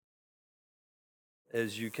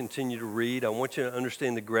as you continue to read. I want you to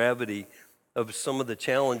understand the gravity of some of the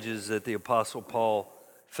challenges that the Apostle Paul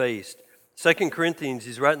faced. 2 Corinthians,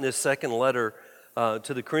 he's writing this second letter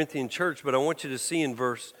to the Corinthian church, but I want you to see in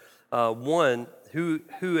verse 1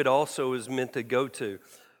 who it also is meant to go to.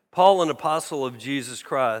 Paul, an apostle of Jesus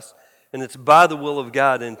Christ, and it's by the will of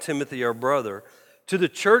God, and Timothy, our brother, to the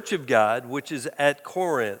church of God, which is at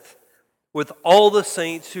Corinth, with all the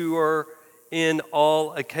saints who are in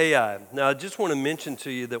all Achaia. Now, I just want to mention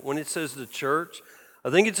to you that when it says the church, I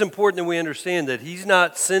think it's important that we understand that he's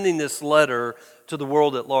not sending this letter to the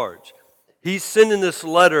world at large. He's sending this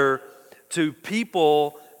letter to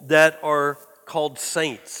people that are called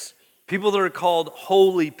saints, people that are called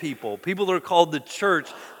holy people that are called the church,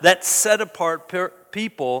 that set apart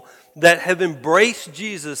people that have embraced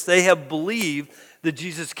Jesus. They have believed that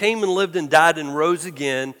Jesus came and lived and died and rose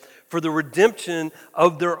again for the redemption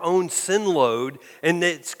of their own sin load, and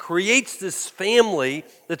it creates this family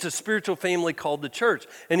that's a spiritual family called the church.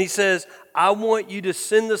 And he says, I want you to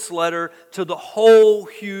send this letter to the whole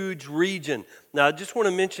huge region. Now, I just want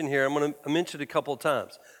to mention here, I'm going to mention it a couple of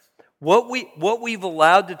times. What we've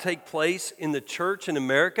allowed to take place in the church in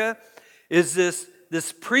America is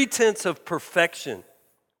this pretense of perfection,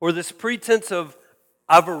 or this pretense of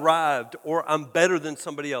I've arrived, or I'm better than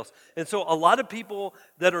somebody else. And so a lot of people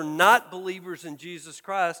that are not believers in Jesus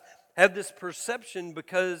Christ have this perception,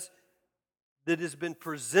 because that has been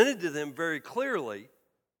presented to them very clearly,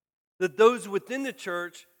 that those within the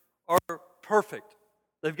church are perfect.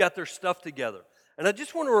 They've got their stuff together. And I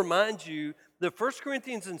just want to remind you that 1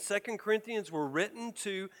 Corinthians and 2 Corinthians were written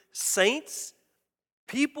to saints,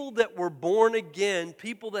 people that were born again,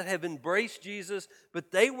 people that have embraced Jesus,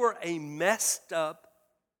 but they were a messed up,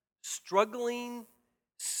 struggling,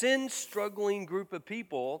 sin-struggling group of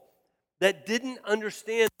people that didn't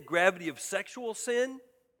understand the gravity of sexual sin,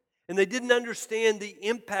 and they didn't understand the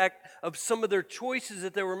impact of some of their choices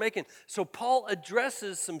that they were making. So Paul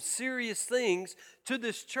addresses some serious things to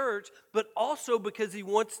this church, but also because he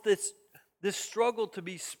wants this struggle to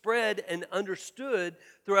be spread and understood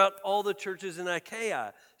throughout all the churches in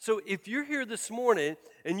Achaia. So if you're here this morning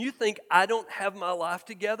and you think, I don't have my life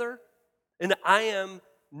together, and I am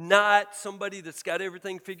not somebody that's got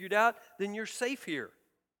everything figured out, then you're safe here,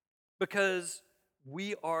 because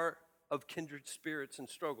we are of kindred spirits and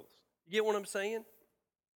struggles. You get what I'm saying?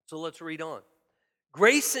 So let's read on.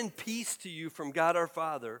 Grace and peace to you from God our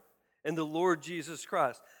Father and the Lord Jesus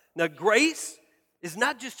Christ. Now, grace is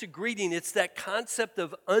not just a greeting, it's that concept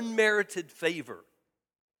of unmerited favor.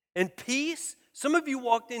 And peace, some of you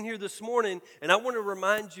walked in here this morning, and I want to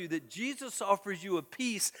remind you that Jesus offers you a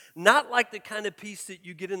peace, not like the kind of peace that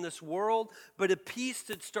you get in this world, but a peace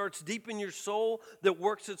that starts deep in your soul, that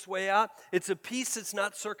works its way out. It's a peace that's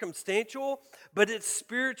not circumstantial, but it's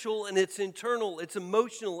spiritual and it's internal, it's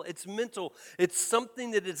emotional, it's mental. It's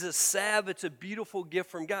something that is a salve, it's a beautiful gift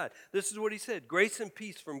from God. This is what he said, grace and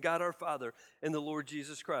peace from God our Father and the Lord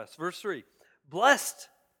Jesus Christ. Verse 3, blessed,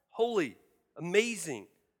 holy, amazing,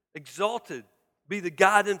 exalted be the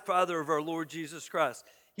God and Father of our Lord Jesus Christ.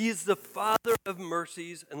 He is the Father of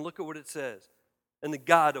mercies, and look at what it says, and the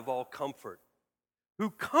God of all comfort, who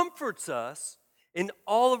comforts us in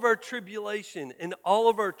all of our tribulation, in all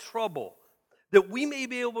of our trouble, that we may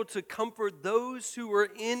be able to comfort those who are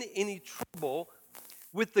in any trouble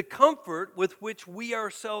with the comfort with which we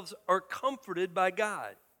ourselves are comforted by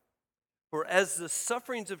God. For as the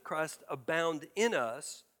sufferings of Christ abound in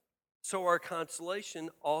us, so our consolation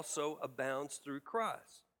also abounds through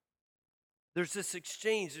Christ. There's this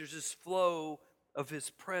exchange, there's this flow of his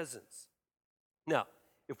presence. Now,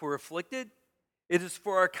 if we're afflicted, it is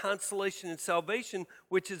for our consolation and salvation,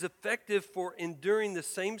 which is effective for enduring the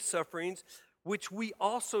same sufferings which we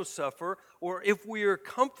also suffer. Or if we are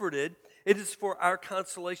comforted, it is for our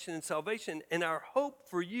consolation and salvation. And our hope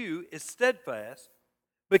for you is steadfast,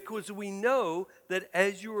 because we know that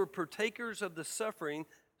as you are partakers of the suffering,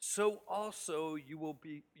 so also you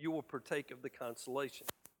will partake of the consolation.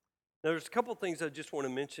 Now, there's a couple things I just want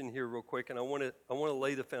to mention here real quick, and I want to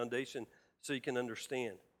lay the foundation so you can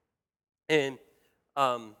understand. And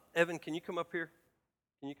Evan, can you come up here?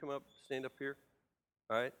 Can you come up, stand up here?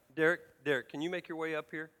 All right, Derek, can you make your way up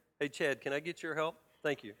here? Hey, Chad, can I get your help?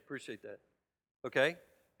 Thank you, appreciate that. Okay,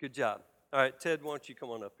 good job. All right, Ted, why don't you come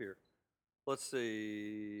on up here? Let's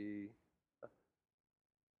see.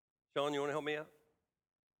 Sean, you want to help me out?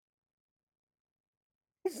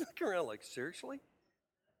 He's looking around like, seriously?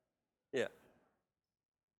 Yeah.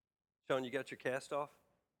 Sean, you got your cast off?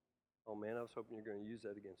 Oh, man, I was hoping you were going to use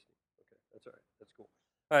that against me. Okay, that's all right. That's cool.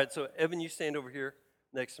 All right, so Evan, you stand over here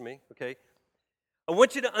next to me, okay? I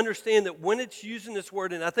want you to understand that when it's using this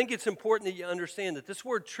word, and I think it's important that you understand that this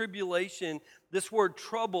word tribulation, this word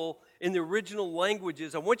trouble in the original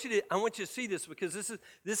languages, I want you to see this because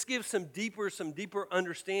this gives some deeper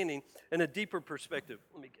understanding and a deeper perspective.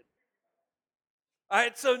 Let me get. All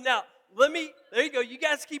right, so now there you go. You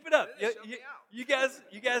guys keep it up. You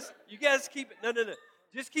guys keep it. No.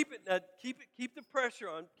 Just keep it. Now, keep the pressure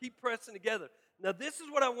on. Keep pressing together. Now, this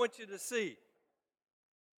is what I want you to see.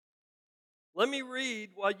 Let me read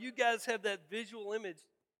while you guys have that visual image.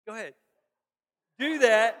 Go ahead. Do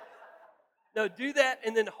that. No, do that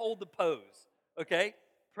and then hold the pose. Okay?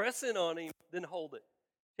 Press in on him, then hold it.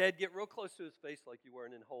 Chad, get real close to his face like you were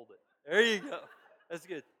and then hold it. There you go. That's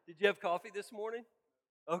good. Did you have coffee this morning?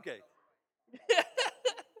 Okay.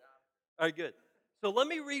 All right, good. So let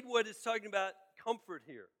me read what it's talking about comfort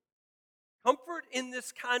here. Comfort in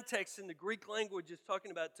this context in the Greek language is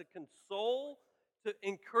talking about to console, to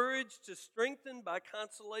encourage, to strengthen by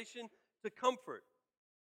consolation, to comfort.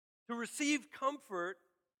 To receive comfort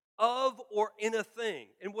of or in a thing.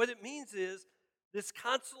 And what it means is this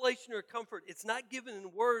consolation or comfort, it's not given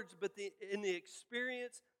in words, but in the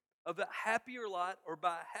experience of a happier lot or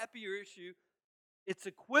by a happier issue. It's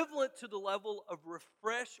equivalent to the level of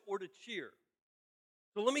refresh or to cheer.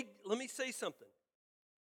 So let me say something.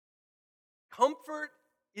 Comfort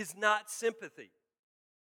is not sympathy.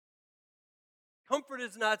 Comfort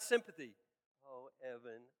is not sympathy. Oh,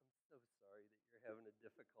 Evan, I'm so sorry that you're having a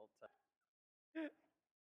difficult time.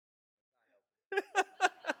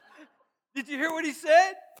 Did you hear what he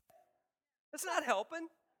said? That's not helping.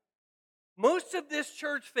 Most of this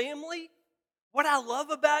church family, what I love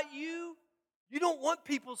about you, you don't want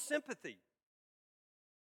people's sympathy.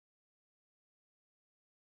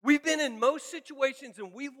 We've been in most situations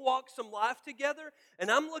and we've walked some life together, and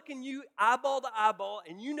I'm looking you eyeball to eyeball,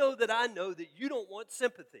 and you know that I know that you don't want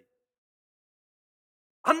sympathy.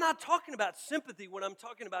 I'm not talking about sympathy when I'm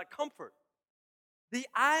talking about comfort. The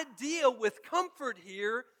idea with comfort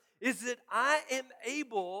here is that I am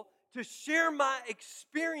able to share my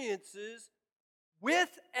experiences with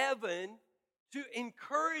Evan to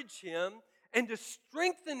encourage him and to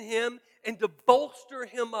strengthen him and to bolster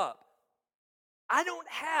him up. I don't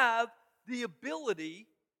have the ability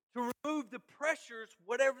to remove the pressures,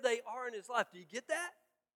 whatever they are in his life. Do you get that?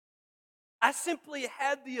 I simply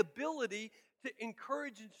have the ability to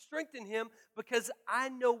encourage and strengthen him because I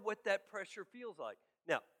know what that pressure feels like.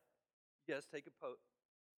 Now, you guys take a keep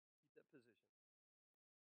that position.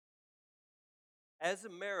 As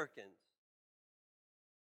Americans,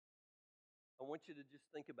 I want you to just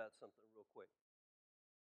think about something real quick.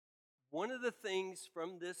 One of the things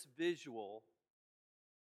from this visual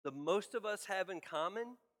that most of us have in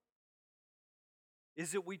common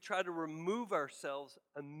is that we try to remove ourselves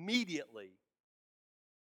immediately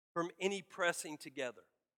from any pressing together.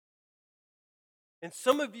 And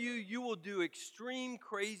some of you will do extreme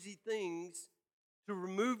crazy things to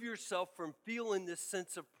remove yourself from feeling this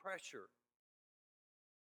sense of pressure.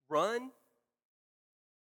 Run,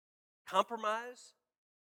 compromise,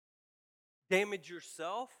 damage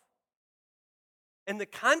yourself. And the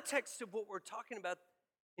context of what we're talking about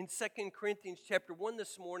in 2 Corinthians chapter 1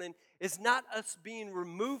 this morning is not us being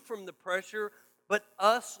removed from the pressure, but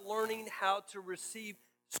us learning how to receive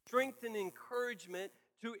strength and encouragement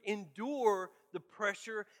to endure the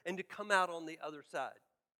pressure and to come out on the other side.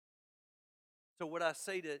 So what I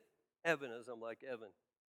say to Evan is, I'm like, Evan,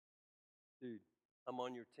 dude, I'm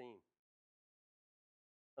on your team.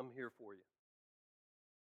 I'm here for you.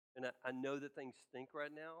 And I know that things stink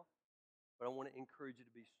right now, but I want to encourage you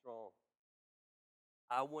to be strong.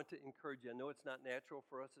 I want to encourage you. I know it's not natural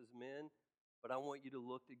for us as men, but I want you to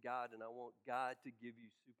look to God, and I want God to give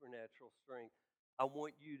you supernatural strength. I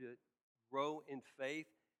want you to grow in faith,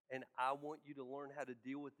 and I want you to learn how to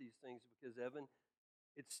deal with these things because, Evan,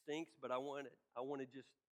 it stinks, but I want to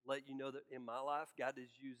just let you know that in my life, God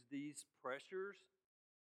has used these pressures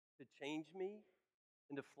to change me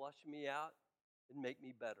and to flush me out and make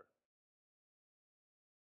me better.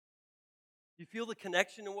 You feel the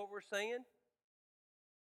connection in what we're saying?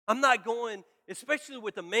 I'm not going, especially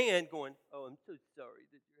with a man, going, oh, I'm so sorry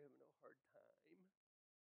that you're having a hard time.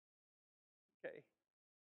 Okay,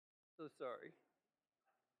 so sorry.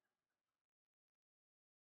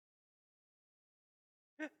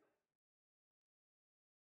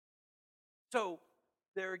 So,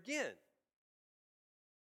 there again,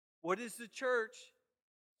 what is the church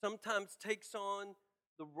sometimes takes on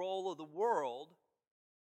the role of the world,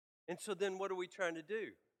 and so then what are we trying to do?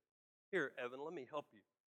 Here, Evan, let me help you.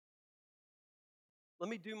 Let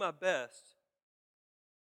me do my best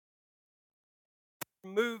to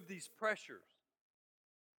remove these pressures.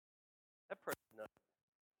 That pressure's not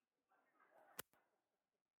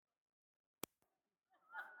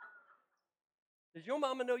Does your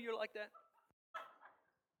mama know you're like that?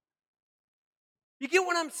 You get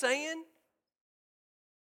what I'm saying?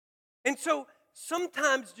 And so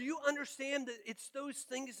sometimes, do you understand that it's those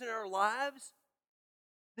things in our lives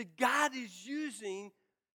that God is using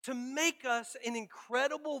to make us an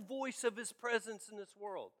incredible voice of His presence in this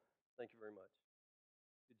world? Thank you very much.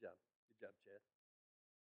 Good job. Good job, Chad.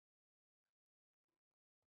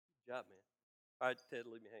 Good job, man. All right, Ted,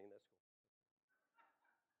 leave me hanging. That's cool.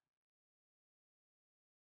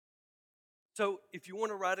 So, if you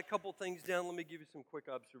want to write a couple things down, let me give you some quick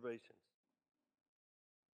observations.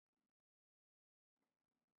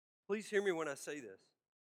 Please hear me when I say this.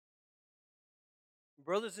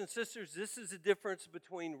 Brothers and sisters, this is the difference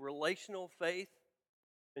between relational faith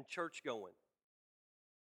and church going.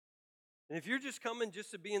 And if you're just coming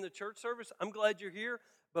just to be in the church service, I'm glad you're here.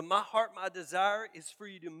 But my heart, my desire is for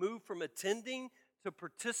you to move from attending to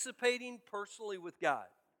participating personally with God.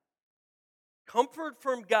 Comfort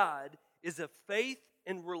from God is a faith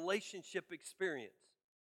and relationship experience.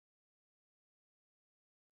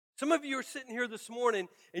 Some of you are sitting here this morning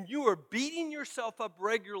and you are beating yourself up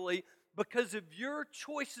regularly because of your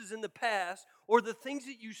choices in the past or the things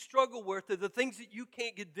that you struggle with or the things that you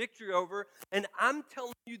can't get victory over. And I'm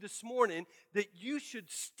telling you this morning that you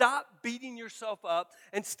should stop beating yourself up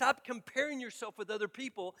and stop comparing yourself with other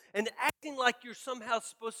people and acting like you're somehow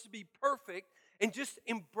supposed to be perfect, and just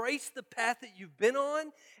embrace the path that you've been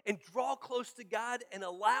on and draw close to God and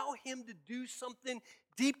allow Him to do something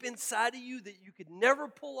deep inside of you that you could never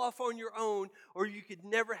pull off on your own or you could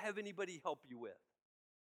never have anybody help you with.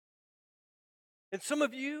 And some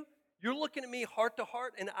of you, you're looking at me heart to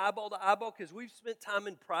heart and eyeball to eyeball because we've spent time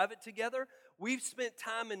in private together. We've spent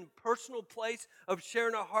time in personal place of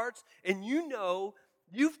sharing our hearts. And you know,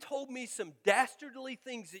 you've told me some dastardly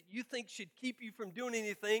things that you think should keep you from doing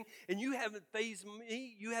anything. And you haven't fazed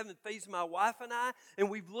me. You haven't fazed my wife and I. And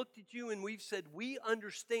we've looked at you and we've said, we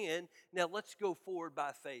understand. Now let's go forward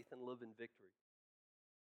by faith and live in victory.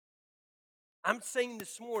 I'm saying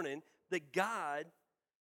this morning that God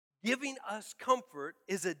giving us comfort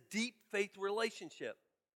is a deep faith relationship,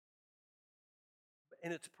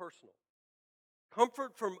 and it's personal.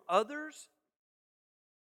 Comfort from others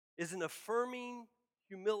is an affirming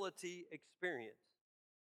humility experience.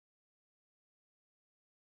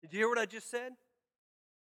 Did you hear what I just said?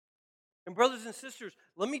 And brothers and sisters,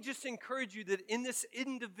 let me just encourage you that in this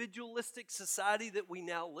individualistic society that we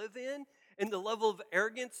now live in, and the level of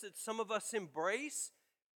arrogance that some of us embrace,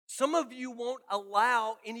 some of you won't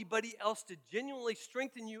allow anybody else to genuinely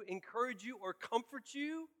strengthen you, encourage you, or comfort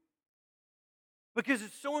you because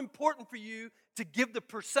it's so important for you to give the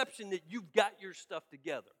perception that you've got your stuff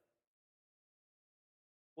together.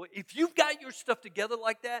 Well, if you've got your stuff together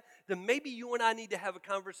like that, then maybe you and I need to have a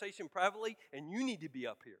conversation privately and you need to be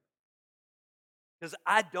up here. Because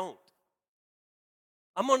I don't.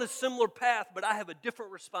 I'm on a similar path, but I have a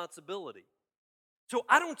different responsibility. So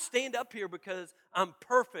I don't stand up here because I'm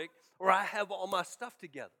perfect or I have all my stuff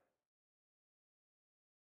together.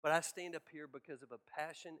 But I stand up here because of a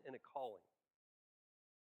passion and a calling.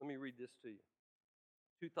 Let me read this to you.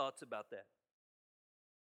 2 thoughts about that.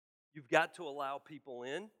 You've got to allow people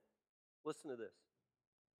in. Listen to this.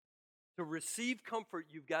 To receive comfort,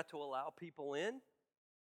 you've got to allow people in.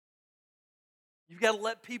 You've got to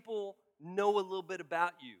let people know a little bit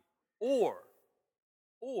about you. Or,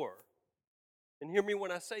 and hear me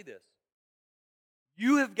when I say this,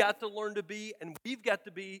 you have got to learn to be, and we've got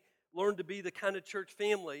to learn to be the kind of church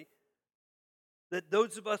family that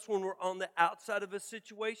those of us, when we're on the outside of a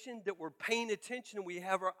situation, that we're paying attention and we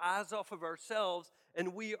have our eyes off of ourselves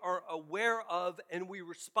and we are aware of and we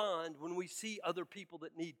respond when we see other people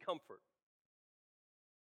that need comfort.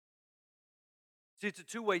 See, it's a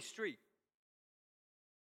two-way street.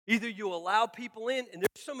 Either you allow people in, and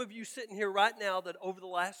there's some of you sitting here right now that over the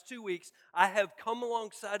last 2 weeks, I have come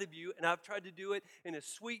alongside of you, and I've tried to do it in a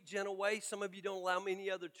sweet, gentle way. Some of you don't allow me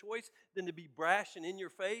any other choice than to be brash and in your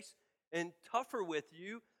face and tougher with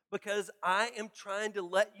you because I am trying to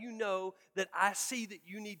let you know that I see that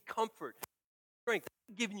you need comfort. Strength.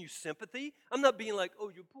 I'm giving you sympathy. I'm not being like, oh,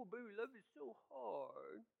 your poor baby love is so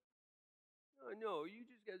hard. No, you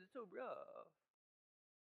just got it so rough.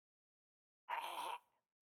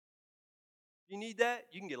 You need that?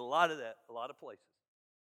 You can get a lot of that, a lot of places.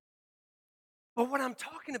 But what I'm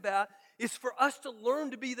talking about is for us to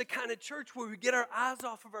learn to be the kind of church where we get our eyes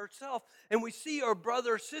off of ourselves and we see our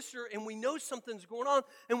brother or sister and we know something's going on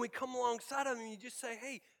and we come alongside them and you just say,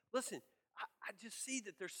 hey, listen, I just see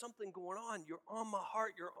that there's something going on. You're on my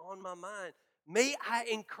heart. You're on my mind. May I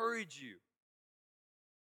encourage you?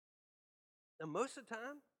 Now, most of the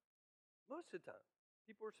time,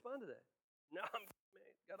 people respond to that. No, man,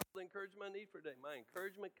 got all the encouragement I need for today. My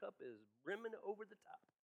encouragement cup is brimming over the top.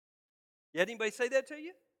 You had anybody say that to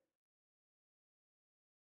you?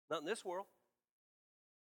 Not in this world.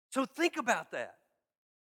 So think about that.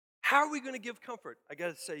 How are we going to give comfort? I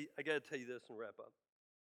got to tell you this and wrap up.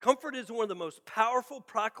 Comfort is one of the most powerful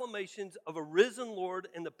proclamations of a risen Lord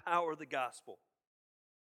and the power of the gospel.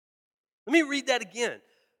 Let me read that again.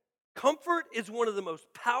 Comfort is one of the most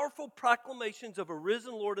powerful proclamations of a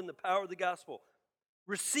risen Lord and the power of the gospel.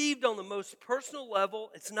 Received on the most personal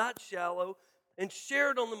level, it's not shallow, and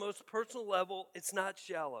shared on the most personal level, it's not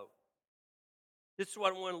shallow. This is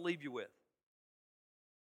what I want to leave you with.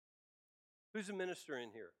 Who's a minister in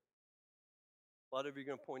here? A lot of you are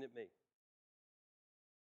going to point at me.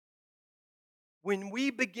 When we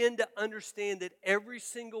begin to understand that every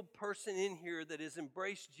single person in here that has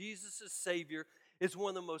embraced Jesus as Savior is one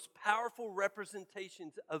of the most powerful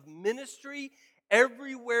representations of ministry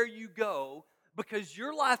everywhere you go, because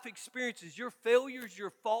your life experiences, your failures,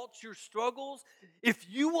 your faults, your struggles, if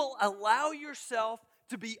you will allow yourself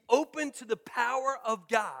to be open to the power of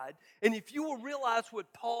God, and if you will realize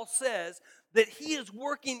what Paul says, that he is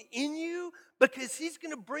working in you because he's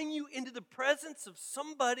going to bring you into the presence of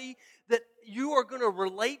somebody that you are going to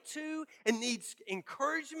relate to and needs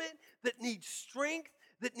encouragement, that needs strength,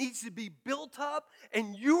 that needs to be built up,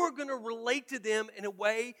 and you are going to relate to them in a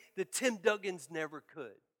way that Tim Duggins never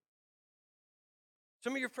could.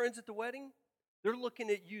 Some of your friends at the wedding, they're looking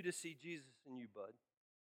at you to see Jesus in you, bud.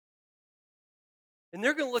 And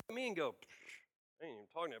they're going to look at me and go, I ain't even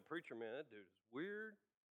talking to that preacher, man. That dude is weird.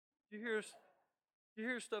 You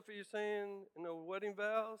hear stuff he's saying in the wedding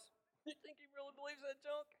vows? You think he really believes that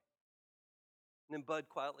junk? And then Bud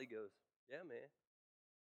quietly goes, yeah, man,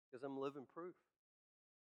 because I'm living proof.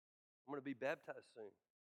 I'm going to be baptized soon.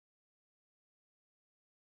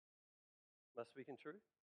 Am I speaking truth?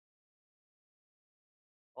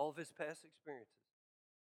 All of his past experiences,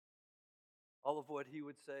 all of what he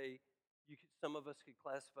would say, some of us could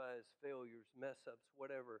classify as failures, mess-ups,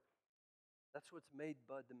 whatever. That's what's made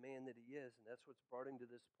Bud the man that he is, and that's what's brought him to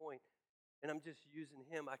this point. And I'm just using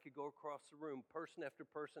him. I could go across the room, person after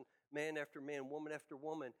person, man after man, woman after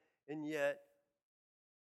woman, and yet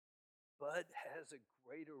Bud has a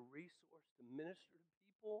greater resource to minister to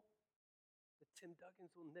people that Tim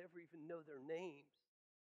Duggins will never even know their names.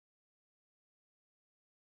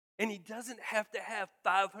 And he doesn't have to have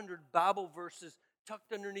 500 Bible verses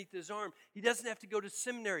tucked underneath his arm. He doesn't have to go to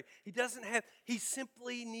seminary. He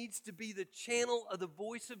simply needs to be the channel of the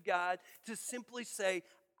voice of God to simply say,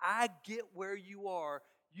 I get where you are.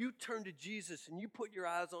 You turn to Jesus and you put your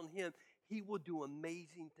eyes on him. He will do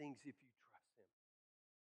amazing things if you trust him.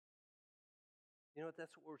 You know what?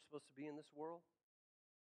 That's what we're supposed to be in this world.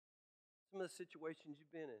 Some of the situations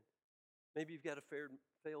you've been in. Maybe you've got a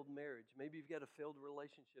failed marriage. Maybe you've got a failed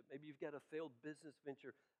relationship. Maybe you've got a failed business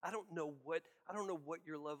venture. I don't know what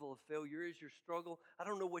your level of failure is, your struggle. I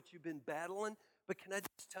don't know what you've been battling. But can I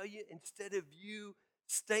just tell you, instead of you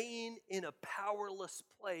staying in a powerless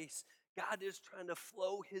place, God is trying to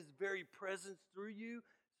flow his very presence through you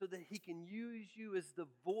so that he can use you as the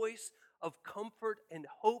voice of comfort and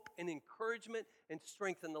hope and encouragement and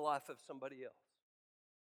strength in the life of somebody else.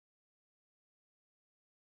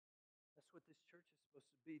 That's what this church is supposed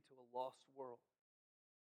to be to a lost world.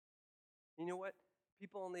 You know what?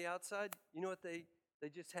 People on the outside, you know what they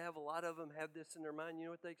just have, a lot of them have this in their mind. You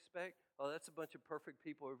know what they expect? Oh, that's a bunch of perfect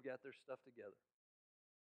people who've got their stuff together.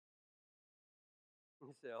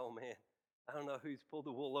 You say, oh man, I don't know who's pulled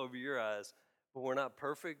the wool over your eyes, but we're not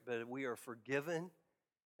perfect, but we are forgiven,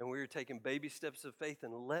 and we are taking baby steps of faith.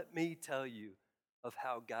 And let me tell you of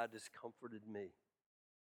how God has comforted me.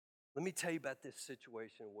 Let me tell you about this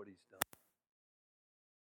situation and what he's done.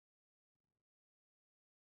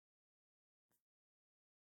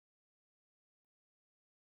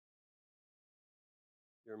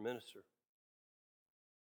 You're a minister.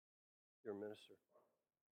 You're a minister.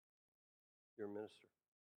 You're a minister.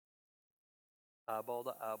 Eyeball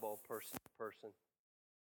to eyeball, person to person.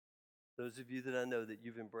 Those of you that I know that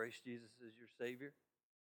you've embraced Jesus as your Savior,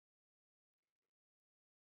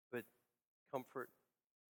 but comfort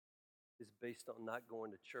is based on not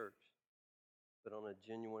going to church, but on a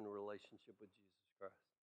genuine relationship with Jesus Christ.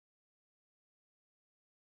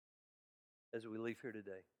 As we leave here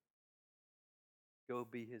today, go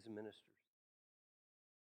be his ministers.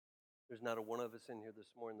 There's not a one of us in here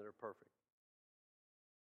this morning that are perfect.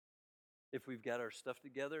 If we've got our stuff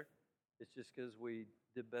together, it's just because we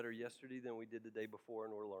did better yesterday than we did the day before,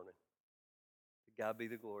 and we're learning. To God be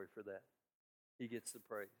the glory for that. He gets the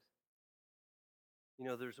praise. You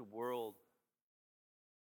know, there's a world,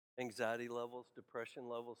 Anxiety levels, depression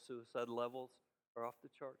levels, suicide levels are off the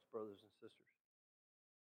charts, brothers and sisters.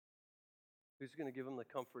 Who's going to give them the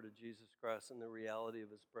comfort of Jesus Christ and the reality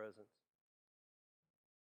of his presence?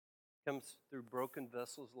 Comes through broken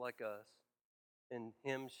vessels like us, and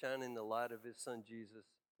him shining the light of his son Jesus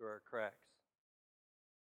through our cracks,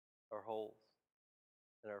 our holes,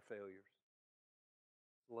 and our failures.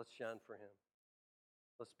 So let's shine for him.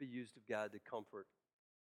 Let's be used of God to comfort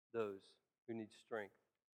those who need strength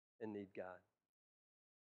and need God.